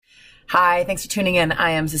Hi, thanks for tuning in. I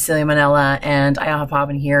am Cecilia Manella, and I pop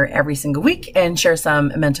in here every single week and share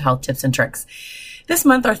some mental health tips and tricks. This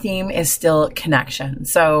month, our theme is still connection.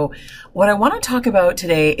 So what I want to talk about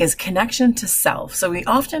today is connection to self. So we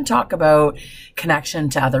often talk about connection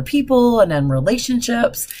to other people and in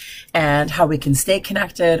relationships and how we can stay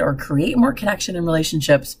connected or create more connection in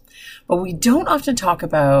relationships. But we don't often talk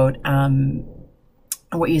about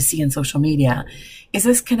what you see in social media is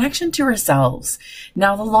this connection to ourselves.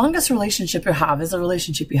 Now, the longest relationship you have is a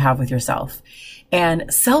relationship you have with yourself.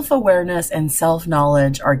 And self-awareness and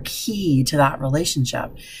self-knowledge are key to that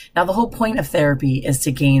relationship. Now, the whole point of therapy is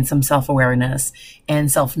to gain some self-awareness and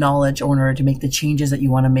self-knowledge in order to make the changes that you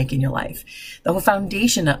want to make in your life. The whole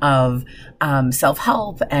foundation of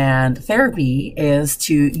self-help and therapy is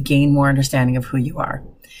to gain more understanding of who you are.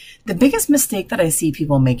 The biggest mistake that I see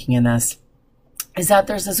people making in this is that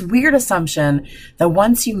there's this weird assumption that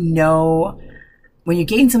once you know, when you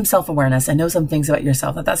gain some self-awareness and know some things about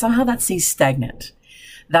yourself, that somehow that stays stagnant,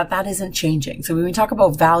 that isn't changing. So when we talk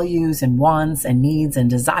about values and wants and needs and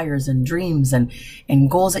desires and dreams and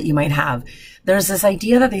goals that you might have, there's this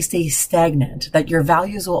idea that they stay stagnant, that your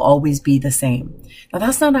values will always be the same. Now,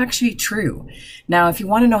 that's not actually true. Now, if you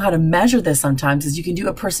want to know how to measure this sometimes is you can do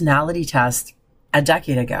a personality test a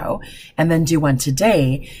decade ago and then do one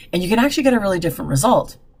today, and you can actually get a really different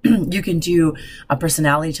result. You can do a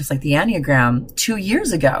personality test like the Enneagram 2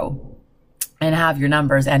 years ago and have your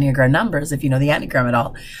numbers, Enneagram numbers, if you know the Enneagram at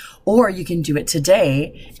all. Or you can do it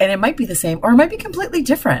today and it might be the same or it might be completely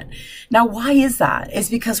different. Now, why is that? It's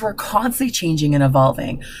because we're constantly changing and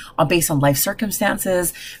evolving based on life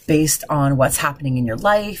circumstances, based on what's happening in your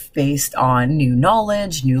life, based on new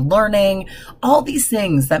knowledge, new learning, all these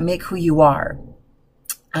things that make who you are.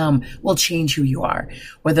 Will change who you are.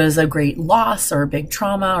 Whether there's a great loss or a big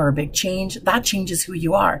trauma or a big change, that changes who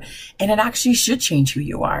you are. And it actually should change who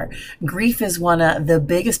you are. Grief is one of the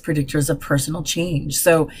biggest predictors of personal change.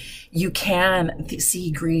 So you can see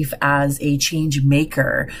grief as a change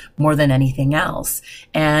maker more than anything else.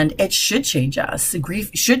 And it should change us.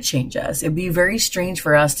 Grief should change us. It'd be very strange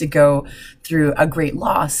for us to go through a great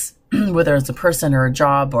loss, whether it's a person or a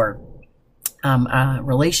job or a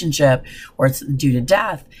relationship, or it's due to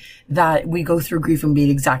death, that we go through grief and be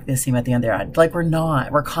exactly the same at the end of it. Like we're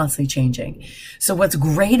not, we're constantly changing. So what's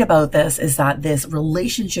great about this is that this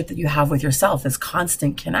relationship that you have with yourself, this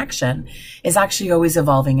constant connection, is actually always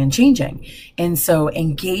evolving and changing. And so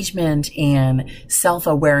engagement and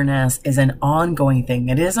self-awareness is an ongoing thing.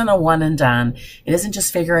 It isn't a one and done. It isn't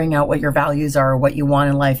just figuring out what your values are or what you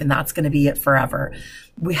want in life, and that's going to be it forever.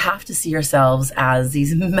 We have to see ourselves as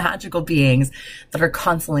these magical beings that are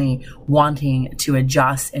constantly wanting to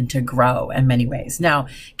adjust and to grow in many ways. Now,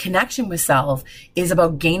 connection with self is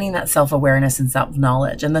about gaining that self-awareness and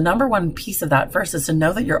self-knowledge. And the number one piece of that first is to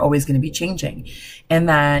know that you're always going to be changing and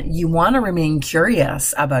that you want to remain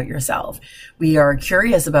curious about yourself. We are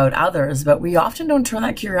curious about others, but we often don't turn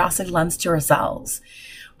that curiosity lens to ourselves.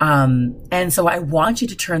 And so I want you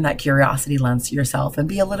to turn that curiosity lens to yourself and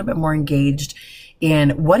be a little bit more engaged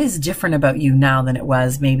in what is different about you now than it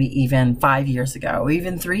was maybe even 5 years ago, or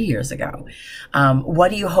even 3 years ago.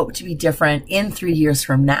 What do you hope to be different in 3 years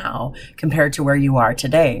from now compared to where you are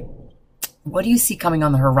today? What do you see coming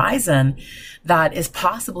on the horizon that is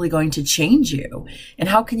possibly going to change you? And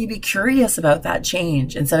how can you be curious about that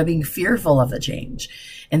change instead of being fearful of the change?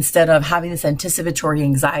 Instead of having this anticipatory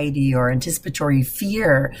anxiety or anticipatory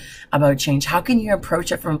fear about change, how can you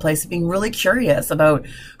approach it from a place of being really curious about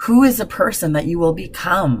who is the person that you will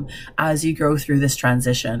become as you go through this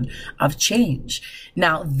transition of change?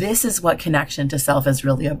 Now, this is what connection to self is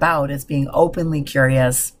really about. It's being openly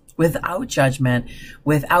curious, without judgment,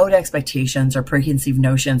 without expectations or preconceived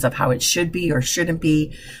notions of how it should be or shouldn't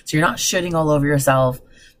be. So you're not shitting all over yourself.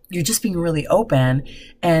 You're just being really open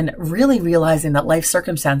and really realizing that life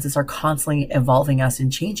circumstances are constantly evolving us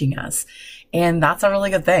and changing us. And that's a really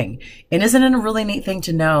good thing. And isn't it a really neat thing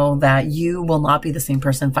to know that you will not be the same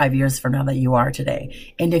person 5 years from now that you are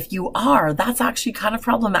today? And if you are, that's actually kind of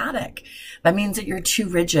problematic. That means that you're too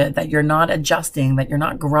rigid, that you're not adjusting, that you're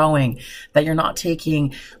not growing, that you're not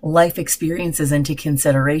taking life experiences into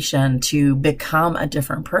consideration to become a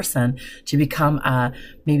different person, to become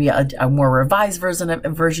maybe a more revised version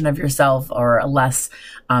of yourself, or a less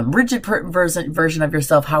rigid version of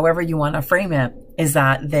yourself, however you want to frame it. Is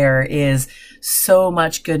that there is so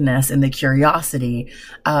much goodness in the curiosity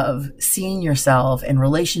of seeing yourself in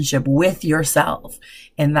relationship with yourself,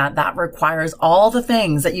 and that requires all the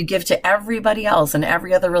things that you give to everybody else in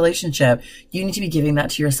every other relationship. You need to be giving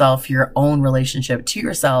that to yourself, your own relationship to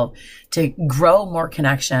yourself, to grow more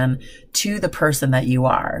connection to the person that you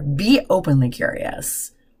are. Be openly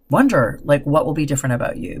curious. wonder like what will be different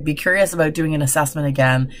about you. Be curious about doing an assessment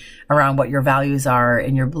again around what your values are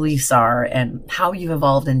and your beliefs are and how you've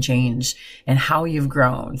evolved and changed and how you've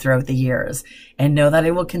grown throughout the years, and know that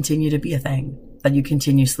it will continue to be a thing, that you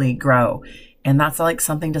continuously grow. And that's like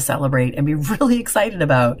something to celebrate and be really excited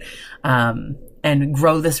about, and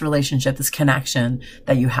grow this relationship, this connection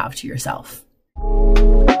that you have to yourself.